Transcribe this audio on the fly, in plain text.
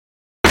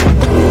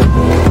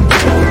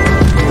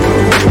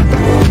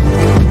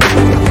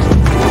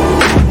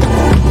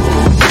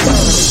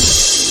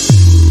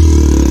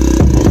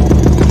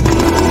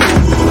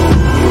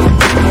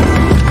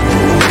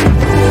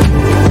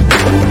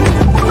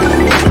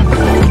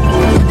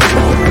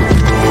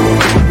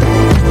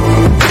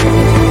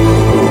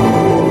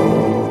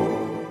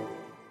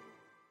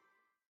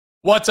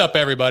What's up,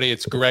 everybody?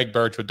 It's Greg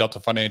Birch with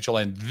Delta Financial,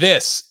 and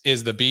this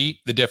is the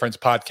Be the Difference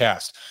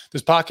podcast.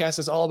 This podcast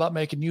is all about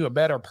making you a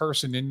better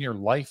person in your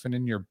life and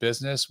in your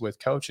business with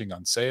coaching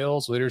on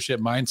sales, leadership,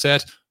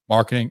 mindset,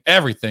 marketing,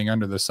 everything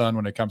under the sun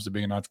when it comes to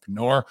being an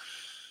entrepreneur.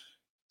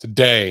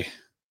 Today,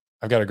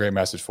 I've got a great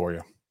message for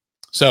you.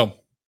 So,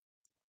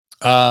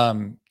 I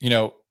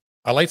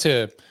like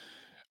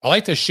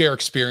to share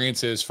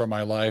experiences from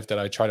my life that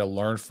I try to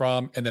learn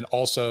from, and then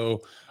also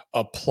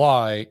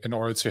apply in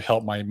order to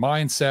help my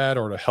mindset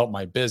or to help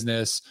my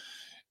business,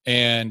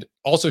 and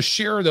also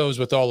share those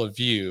with all of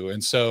you.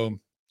 And so,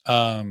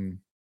 by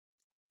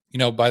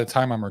the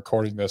time I'm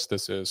recording this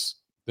is,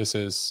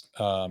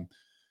 we're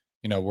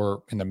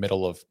in the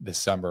middle of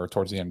December,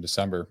 towards the end of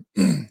December,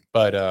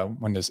 but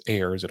when this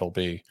airs, it'll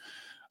be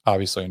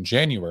obviously in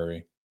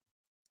January.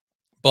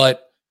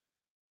 But,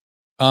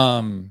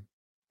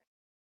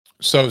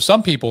 so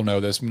some people know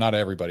this, not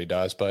everybody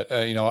does, but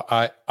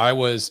I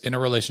was in a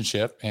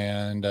relationship,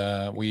 and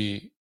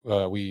we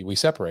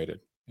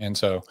separated. And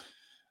so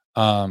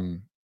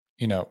that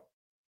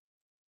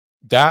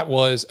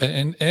was,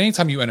 and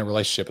anytime you end a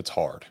relationship, it's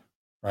hard,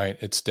 right?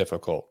 It's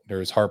difficult.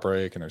 There's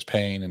heartbreak and there's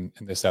pain and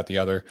this, that, the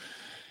other.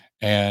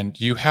 And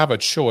you have a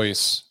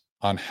choice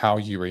on how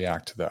you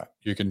react to that.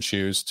 You can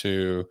choose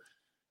to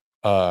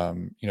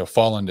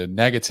fall into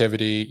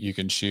negativity. You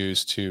can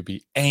choose to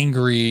be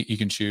angry. You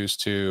can choose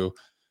to,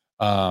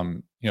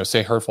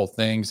 say hurtful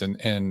things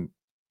and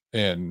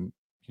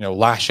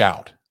lash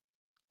out,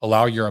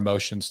 allow your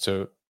emotions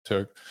to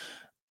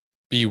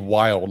be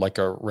wild, like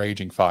a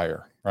raging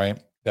fire,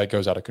 right? That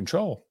goes out of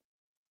control.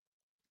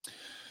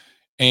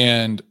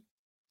 And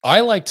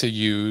I like to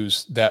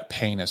use that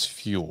pain as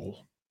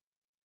fuel.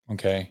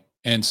 Okay.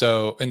 And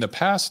so in the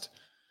past,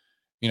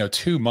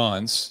 2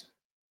 months,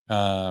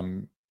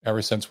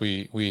 ever since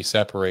we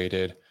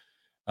separated,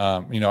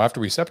 after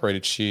we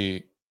separated,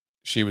 she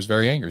was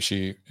very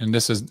angry.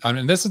 This is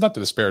not to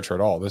disparage her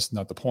at all. This is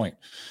not the point.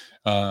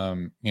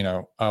 I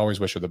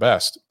always wish her the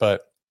best,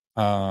 but,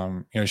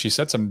 she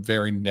said some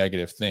very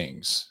negative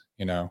things,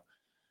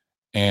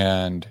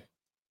 and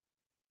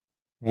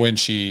when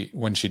she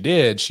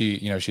did,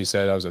 she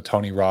said I was a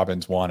Tony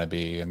Robbins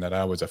wannabe and that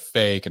I was a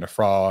fake and a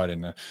fraud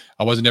and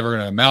I wasn't ever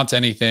going to amount to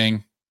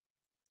anything.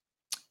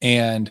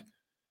 And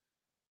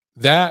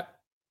that,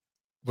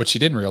 what she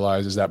didn't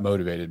realize is that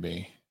motivated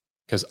me,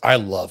 because I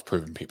love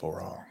proving people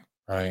wrong.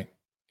 Right.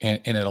 And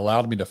it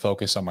allowed me to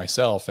focus on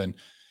myself. And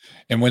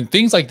when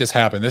things like this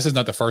happen, this is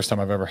not the first time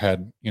I've ever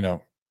had,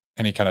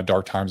 any kind of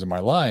dark times in my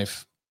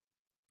life.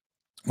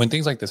 When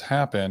things like this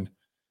happen,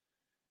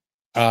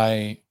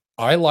 I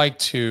like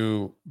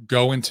to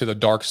go into the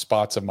dark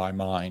spots of my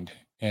mind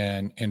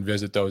and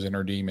visit those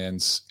inner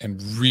demons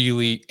and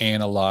really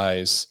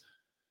analyze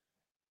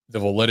the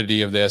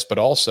validity of this, but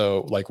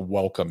also like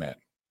welcome it.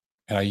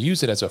 And I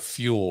use it as a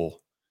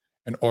fuel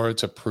in order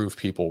to prove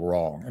people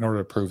wrong, in order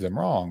to prove them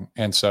wrong.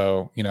 And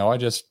so,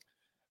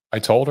 I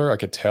told her, I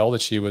could tell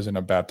that she was in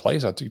a bad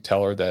place. I could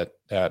tell her that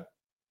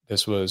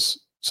this was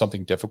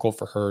something difficult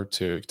for her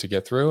to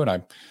get through. And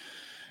I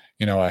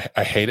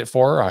hate it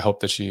for her. I hope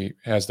that she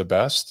has the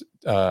best,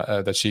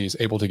 that she's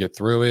able to get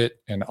through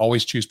it and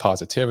always choose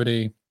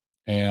positivity.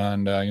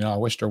 And, I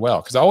wished her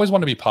well, because I always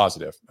want to be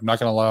positive. I'm not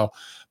going to allow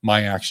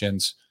my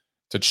actions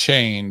to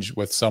change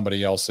with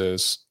somebody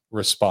else's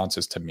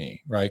responses to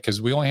me, right?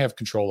 Because we only have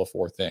control of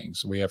 4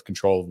 things. We have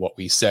control of what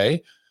we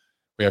say,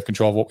 we have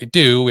control of what we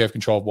do, we have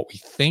control of what we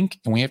think,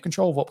 and we have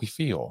control of what we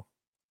feel.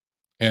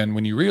 And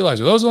when you realize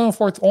those are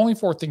only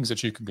four things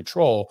that you can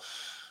control,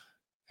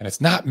 and it's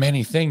not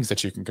many things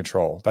that you can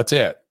control. That's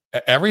it.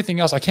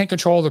 Everything else, I can't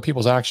control other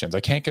people's actions. I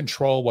can't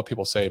control what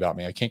people say about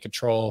me. I can't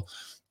control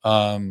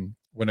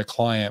when a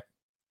client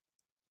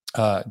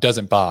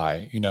doesn't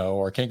buy,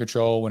 or I can't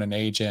control when an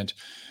agent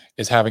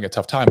is having a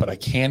tough time, but I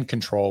can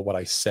control what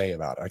I say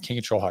about it. I can't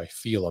control how I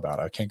feel about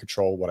it. I can't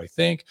control what I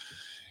think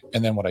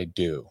and then what I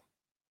do.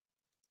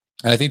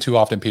 And I think too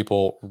often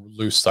people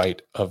lose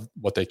sight of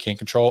what they can't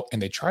control,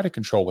 and they try to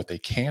control what they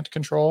can't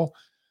control.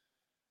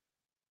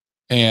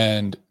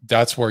 And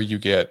that's where you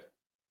get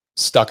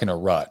stuck in a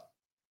rut.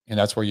 And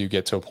that's where you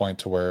get to a point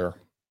to where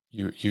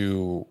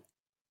you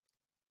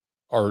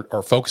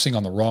are focusing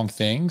on the wrong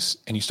things,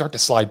 and you start to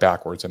slide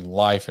backwards in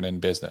life and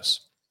in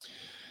business.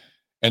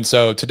 And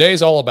so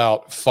today's all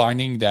about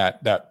finding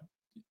that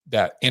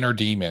inner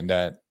demon,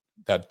 that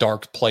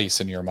dark place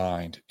in your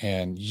mind,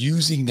 and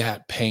using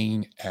that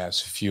pain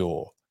as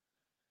fuel.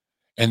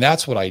 And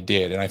that's what I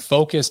did. And I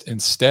focused,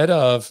 instead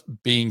of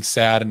being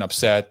sad and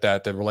upset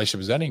that the relationship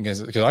was ending,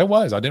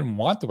 because I didn't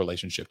want the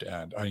relationship to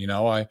end.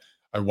 I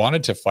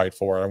wanted to fight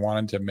for it. I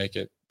wanted to make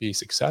it be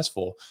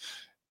successful.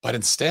 But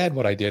instead,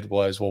 what I did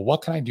was, well,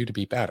 what can I do to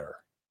be better?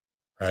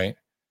 Right.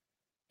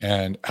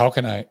 And how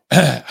can I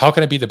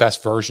be the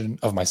best version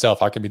of myself?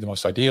 How can I be the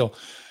most ideal?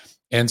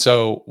 And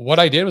so what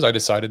I did was, I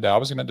decided that I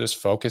was going to just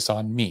focus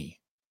on me,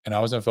 and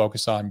I was going to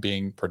focus on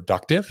being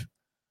productive,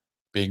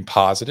 being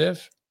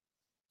positive,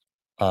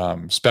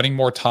 spending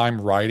more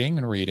time writing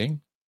and reading,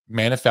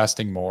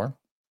 manifesting more.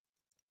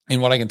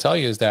 And what I can tell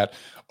you is that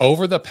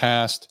over the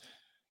past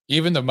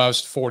even the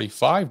most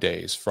 45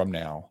 days from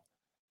now,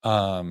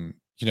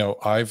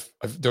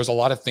 there's a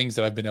lot of things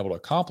that I've been able to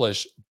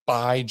accomplish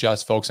by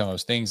just focusing on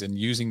those things and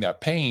using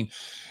that pain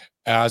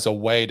as a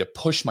way to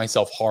push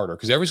myself harder.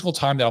 Because every single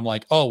time that I'm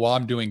like, oh, well,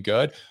 I'm doing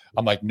good,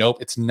 I'm like, nope,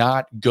 it's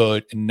not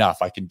good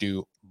enough. I can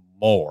do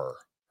more.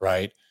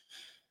 Right.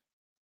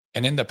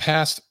 And in the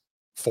past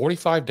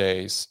 45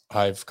 days,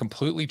 I've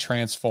completely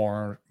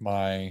transformed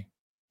my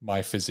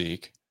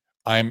physique.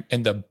 I'm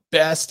in the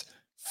best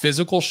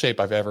physical shape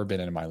I've ever been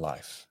in my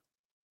life.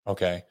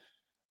 Okay.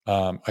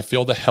 I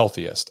feel the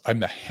healthiest. I'm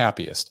the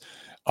happiest.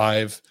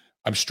 I'm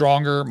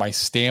stronger. My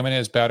stamina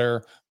is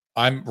better.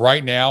 I'm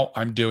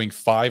doing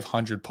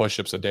 500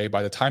 push-ups a day.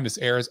 By the time this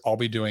airs, I'll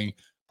be doing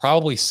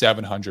probably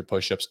 700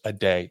 push-ups a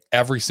day,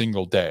 every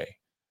single day,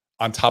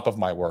 on top of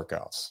my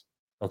workouts.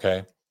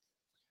 Okay.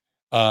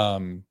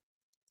 Um,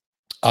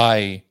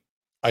 I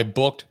I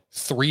booked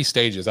 3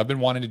 stages. I've been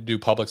wanting to do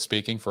public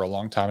speaking for a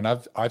long time,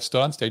 and I've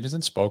stood on stages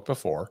and spoke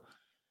before,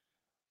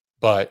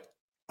 but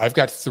I've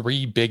got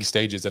 3 big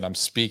stages that I'm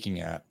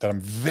speaking at that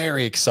I'm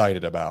very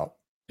excited about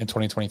in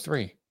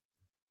 2023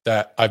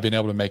 that I've been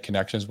able to make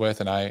connections with,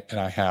 and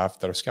I have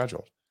that are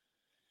scheduled.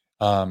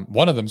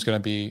 One of them is going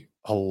to be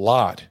a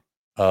lot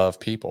of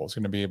people. It's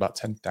going to be about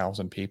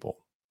 10,000 people.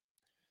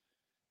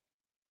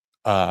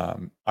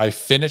 I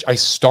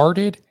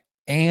started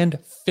and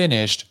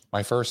finished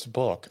my first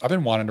book. I've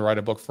been wanting to write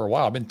a book for a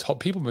while.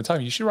 People have been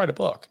telling me you should write a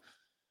book.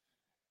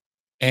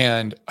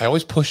 And I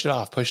always pushed it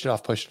off, pushed it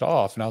off, pushed it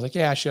off. And I was like,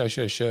 yeah, I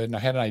should. And I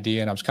had an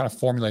idea and I was kind of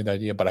formulating the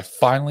idea, but I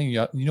finally,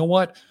 you know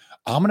what?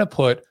 I'm going to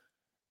put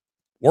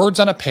words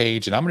on a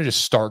page and I'm going to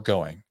just start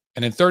going.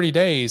 And in 30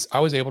 days,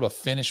 I was able to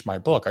finish my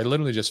book. I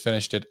literally just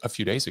finished it a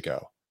few days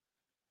ago.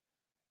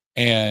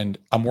 And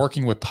I'm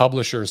working with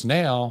publishers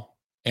now,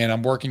 and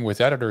I'm working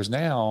with editors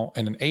now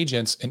and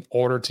agents in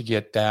order to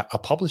get a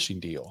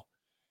publishing deal.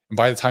 And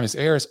by the time this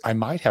airs, I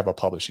might have a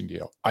publishing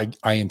deal.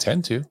 I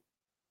intend to,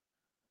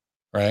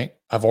 right?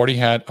 I've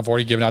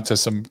already given out to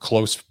some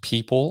close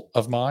people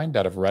of mine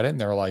that have read it,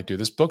 and they're like, dude,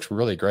 this book's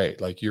really great.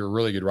 Like, you're a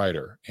really good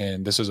writer,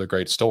 and this is a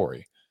great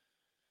story.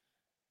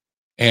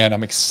 And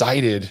I'm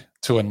excited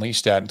to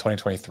unleash that in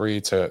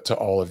 2023 to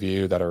all of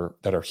you that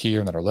are here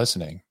and that are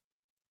listening.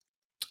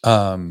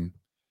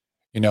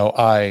 You know,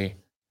 I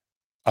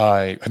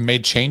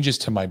made changes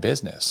to my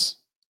business,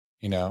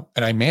 and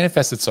I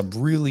manifested some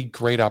really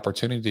great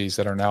opportunities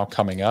that are now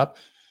coming up.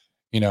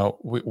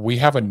 We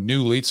have a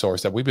new lead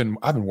source that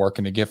I've been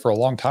working to get for a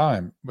long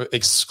time.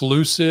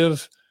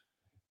 Exclusive,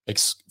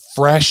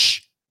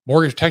 fresh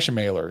mortgage protection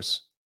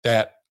mailers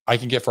that I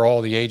can get for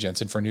all the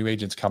agents and for new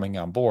agents coming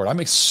on board.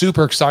 I'm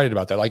super excited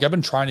about that. Like, I've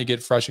been trying to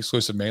get fresh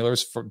exclusive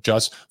mailers for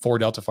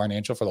Delta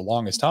Financial for the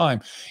longest time.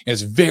 And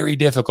it's very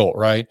difficult,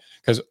 right?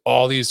 Because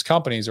all these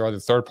companies are either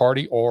third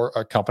party or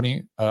a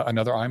company,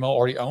 another IMO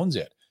already owns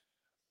it.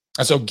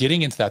 And so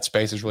getting into that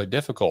space is really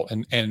difficult.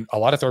 And a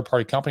lot of third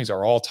party companies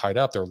are all tied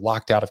up. They're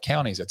locked out of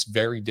counties. It's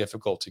very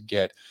difficult to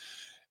get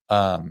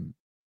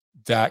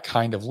that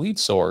kind of lead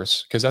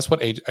source, because that's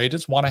what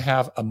agents want to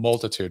have, a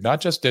multitude,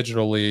 not just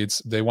digital leads.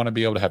 They want to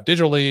be able to have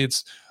digital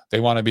leads. They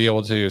want to be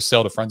able to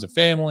sell to friends and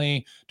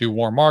family, do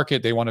warm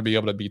market. They want to be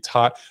able to be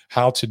taught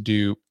how to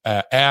do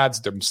ads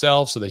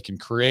themselves so they can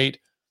create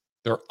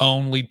their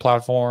own lead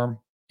platform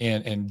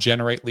and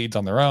generate leads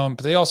on their own.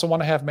 But they also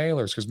want to have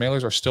mailers, because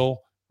mailers are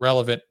still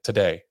relevant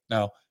today.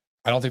 Now,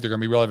 I don't think they're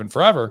going to be relevant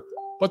forever,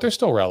 but they're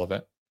still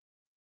relevant.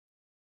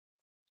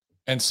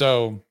 And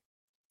so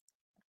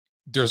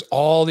there's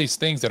all these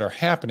things that are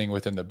happening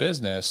within the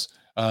business.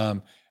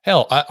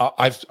 Hell,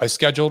 I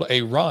scheduled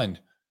a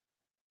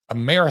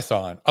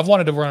marathon. I've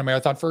wanted to run a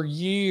marathon for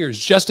years,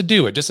 just to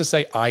do it, just to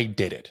say I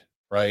did it,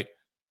 right?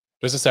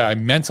 Just to say I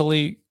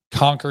mentally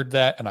conquered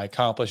that and I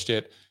accomplished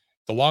it.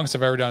 The longest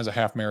I've ever done is a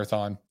half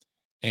marathon.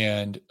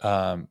 And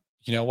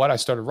you know what? I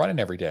started running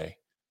every day.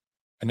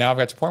 And now I've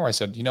got to the point where I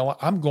said, you know what?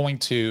 I'm going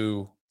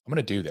to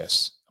do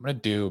this. I'm going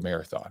to do a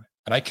marathon.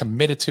 And I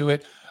committed to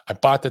it. I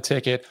bought the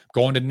ticket,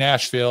 going to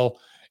Nashville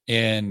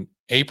in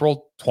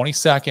April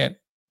 22nd,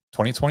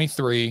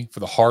 2023 for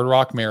the Hard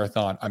Rock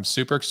Marathon. I'm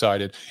super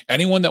excited.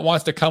 Anyone that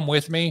wants to come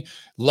with me,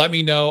 let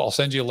me know. I'll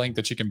send you a link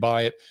that you can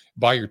buy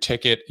your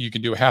ticket. You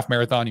can do a half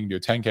marathon. You can do a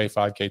 10K,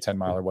 5K, 10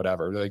 mile or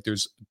whatever. Like,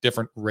 there's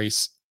different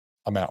race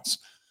amounts,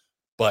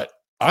 but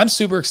I'm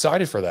super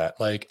excited for that.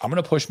 Like, I'm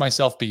going to push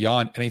myself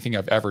beyond anything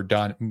I've ever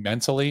done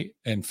mentally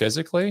and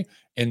physically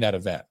in that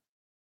event.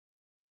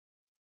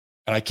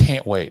 And I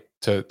can't wait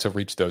to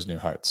reach those new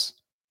heights.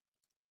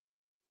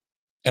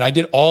 And I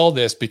did all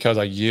this because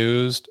I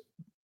used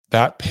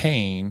that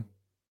pain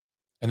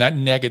and that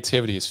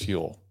negativity as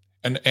fuel.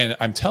 And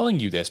I'm telling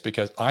you this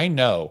because I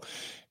know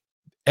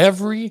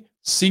every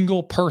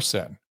single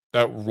person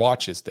that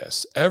watches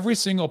this, every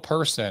single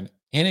person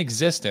in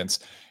existence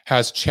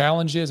has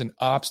challenges and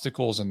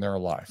obstacles in their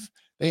life.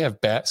 They have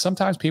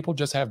sometimes people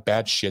just have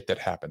bad shit that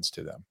happens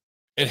to them.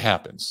 It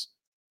happens,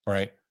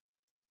 right?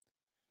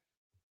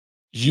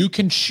 You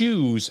can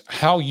choose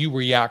how you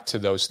react to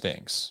those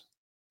things.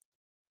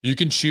 You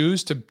can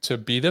choose to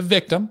be the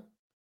victim.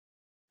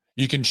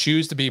 You can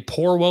choose to be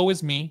poor woe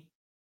is me.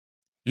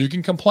 You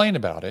can complain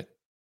about it,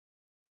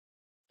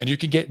 and you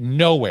can get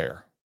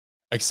nowhere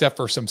except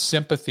for some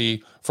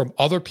sympathy from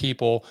other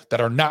people that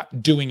are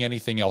not doing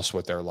anything else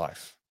with their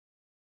life.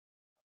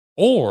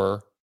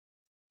 Or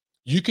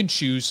you can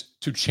choose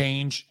to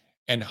change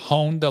and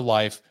hone the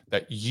life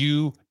that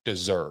you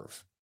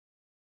deserve.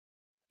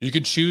 You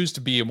can choose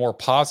to be a more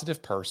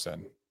positive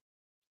person.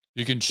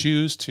 You can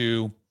choose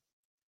to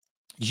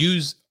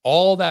use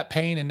all that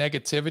pain and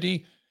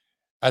negativity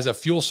as a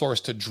fuel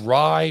source to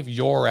drive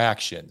your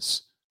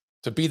actions,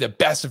 to be the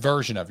best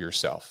version of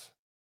yourself.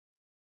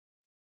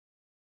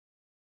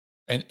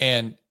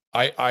 And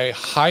I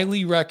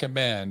highly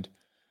recommend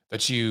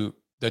that you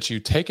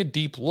take a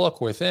deep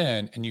look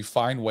within and you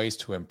find ways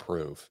to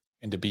improve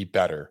and to be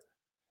better.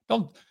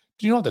 Don't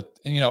you know that,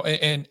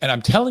 and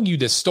I'm telling you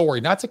this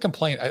story not to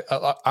complain.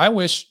 I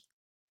wish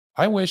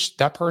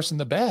that person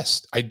the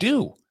best. I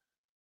do.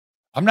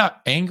 I'm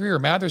not angry or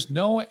mad. There's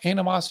no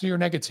animosity or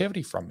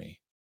negativity from me.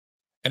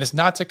 And it's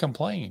not to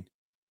complain.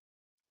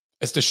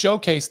 It's to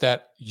showcase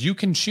that you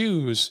can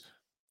choose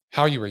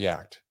how you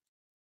react.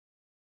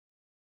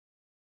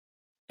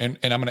 And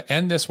I'm going to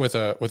end this with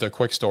a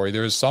quick story.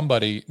 There is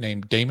somebody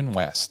named Damon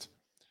West.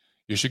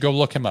 You should go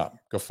look him up.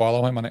 Go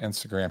follow him on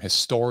Instagram. His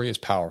story is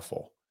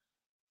powerful.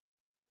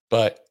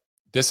 But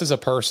this is a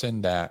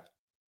person that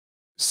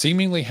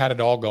seemingly had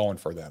it all going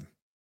for them,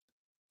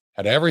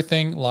 had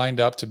everything lined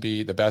up to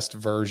be the best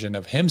version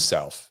of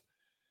himself.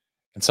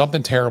 And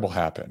something terrible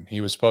happened.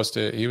 He was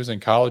in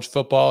college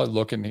football,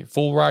 looking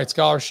full ride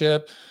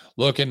scholarship,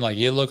 looking like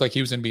he was going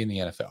to be in the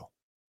NFL.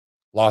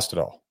 Lost it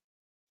all.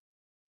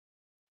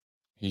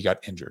 He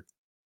got injured.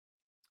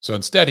 So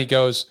instead, he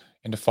goes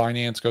into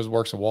finance,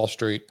 works at Wall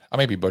Street. I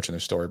may be butchering the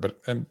story, but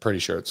I'm pretty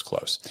sure it's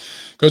close.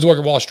 Goes to work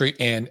at Wall Street,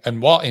 and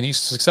he's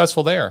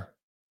successful there.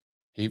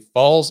 He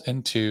falls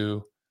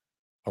into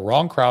a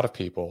wrong crowd of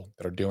people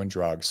that are doing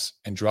drugs,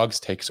 and drugs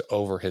takes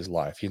over his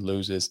life. He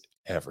loses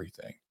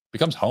everything.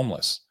 Becomes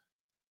homeless.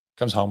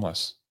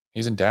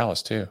 He's in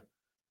Dallas too.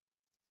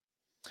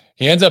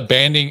 He ends up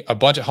banding a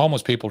bunch of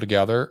homeless people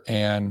together,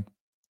 and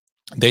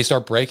they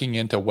start breaking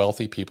into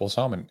wealthy people's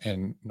home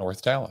in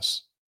North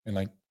Dallas, in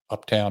like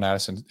uptown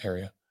Addison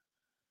area.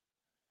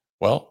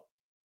 Well,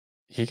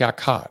 he got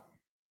caught,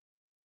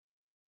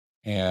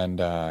 and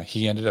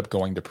he ended up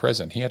going to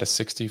prison. He had a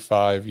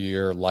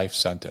 65-year life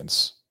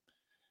sentence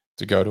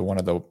to go to one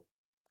of the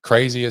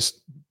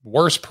craziest,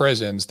 worst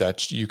prisons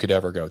that you could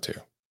ever go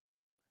to.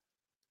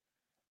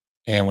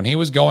 And when he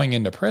was going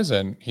into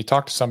prison, he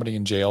talked to somebody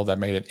in jail that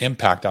made an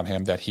impact on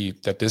him,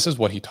 that this is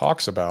what he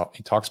talks about.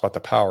 He talks about the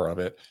power of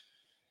it.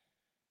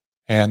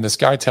 And this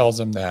guy tells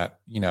him that,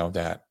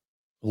 that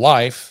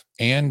life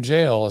and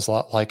jail is a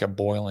lot like a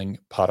boiling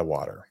pot of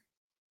water.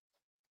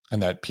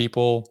 And that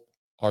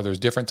there's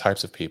different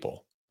types of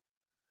people.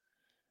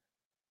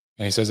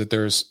 And he says that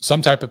there's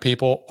some type of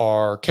people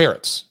are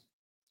carrots.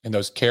 And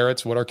those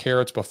carrots, what are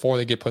carrots before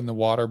they get put in the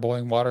water,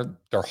 boiling water?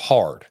 They're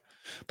hard.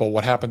 But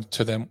what happens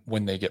to them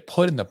when they get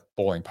put in the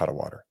boiling pot of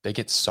water? They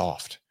get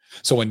soft.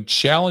 So when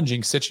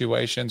challenging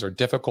situations or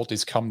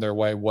difficulties come their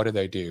way, what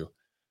do?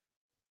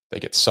 They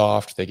get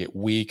soft, they get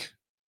weak,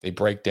 they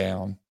break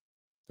down.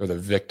 They're the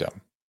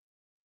victim.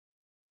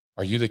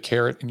 Are you the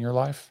carrot in your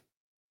life?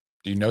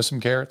 Do you know some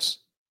carrots?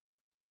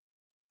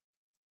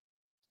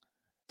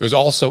 There's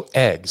also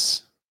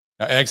eggs.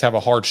 Now, eggs have a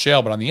hard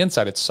shell, but on the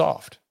inside, it's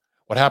soft.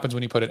 What happens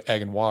when you put an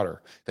egg in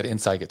water? That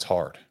inside gets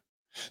hard.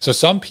 So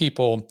some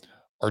people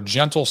are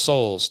gentle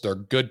souls. They're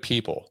good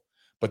people.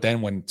 But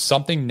then when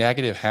something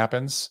negative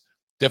happens,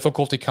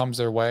 difficulty comes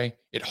their way,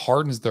 it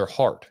hardens their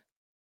heart.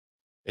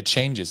 It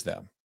changes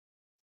them.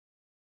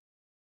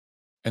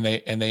 And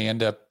they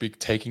end up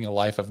taking a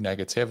life of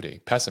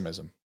negativity,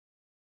 pessimism.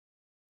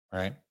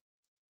 Right?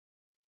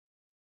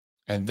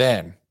 And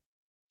then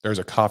there's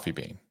a coffee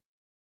bean.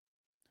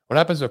 What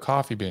happens to a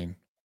coffee bean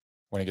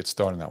when it gets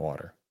thrown in that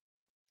water?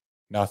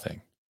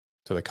 Nothing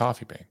to the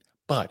coffee bean.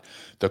 But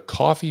the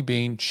coffee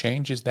bean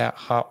changes that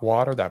hot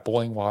water, that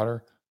boiling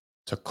water,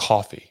 to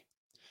coffee.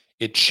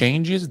 It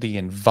changes the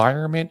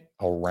environment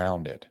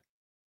around it.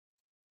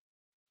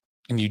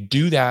 And you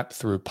do that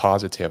through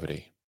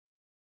positivity.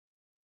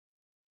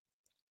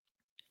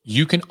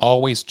 You can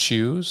always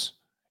choose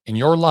in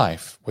your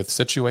life with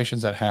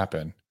situations that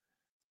happen.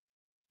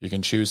 You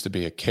can choose to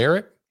be a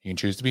carrot, you can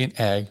choose to be an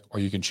egg, or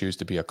you can choose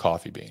to be a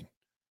coffee bean.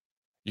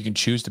 You can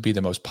choose to be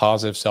the most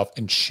positive self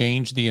and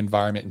change the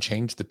environment and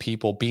change the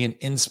people, be an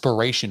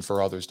inspiration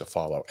for others to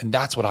follow. And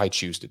that's what I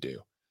choose to do.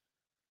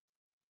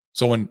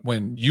 So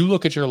when you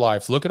look at your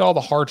life, look at all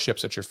the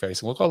hardships that you're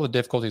facing, look at all the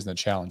difficulties and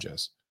the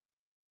challenges.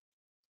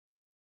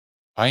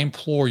 I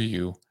implore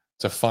you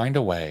to find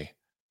a way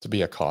to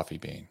be a coffee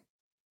bean.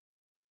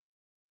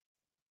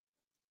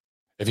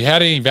 If you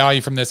had any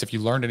value from this, if you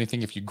learned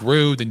anything, if you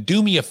grew, then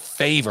do me a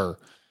favor.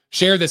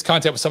 Share this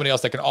content with somebody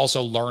else that can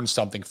also learn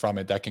something from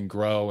it, that can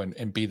grow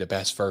and be the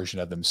best version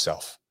of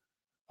themselves.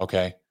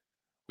 Okay?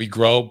 We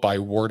grow by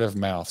word of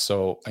mouth.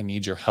 So I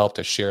need your help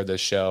to share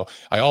this show.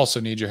 I also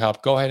need your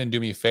help. Go ahead and do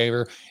me a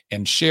favor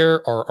and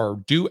share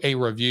or do a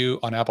review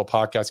on Apple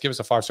Podcasts. Give us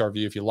a 5-star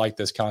review if you like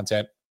this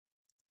content.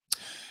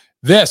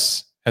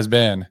 This has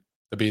been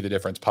the Be the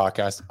Difference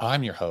podcast.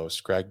 I'm your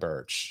host, Greg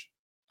Birch.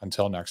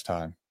 Until next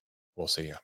time, we'll see you.